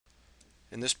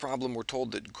In this problem, we're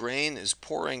told that grain is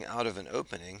pouring out of an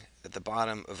opening at the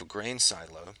bottom of a grain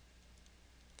silo.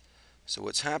 So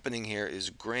what's happening here is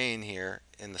grain here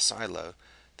in the silo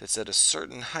that's at a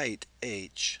certain height,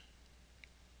 h,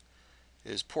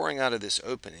 is pouring out of this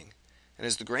opening. And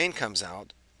as the grain comes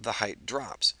out, the height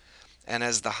drops. And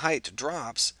as the height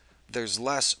drops, there's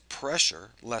less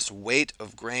pressure, less weight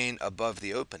of grain above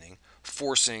the opening,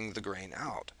 forcing the grain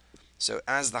out. So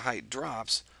as the height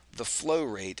drops, the flow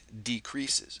rate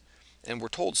decreases. And we're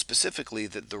told specifically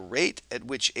that the rate at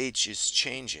which h is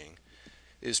changing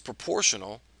is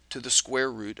proportional to the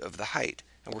square root of the height.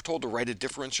 And we're told to write a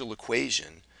differential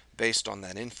equation based on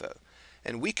that info.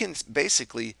 And we can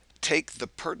basically take the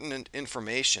pertinent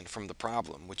information from the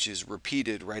problem, which is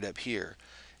repeated right up here,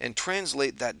 and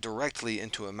translate that directly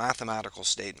into a mathematical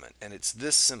statement. And it's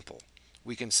this simple.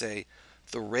 We can say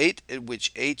the rate at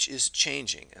which h is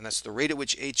changing, and that's the rate at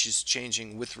which h is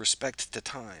changing with respect to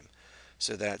time.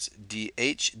 So that's dh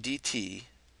dt,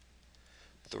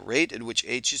 the rate at which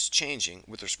h is changing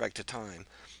with respect to time,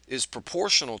 is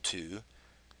proportional to,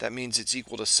 that means it's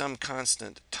equal to some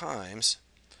constant times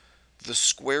the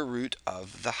square root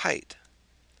of the height.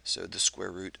 So the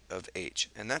square root of h.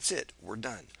 And that's it. We're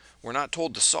done. We're not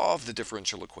told to solve the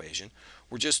differential equation.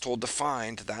 We're just told to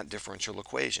find that differential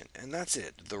equation. And that's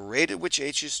it. The rate at which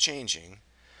h is changing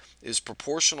is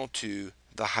proportional to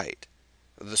the height,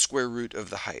 the square root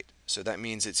of the height. So that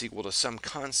means it's equal to some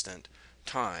constant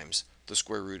times the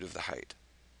square root of the height.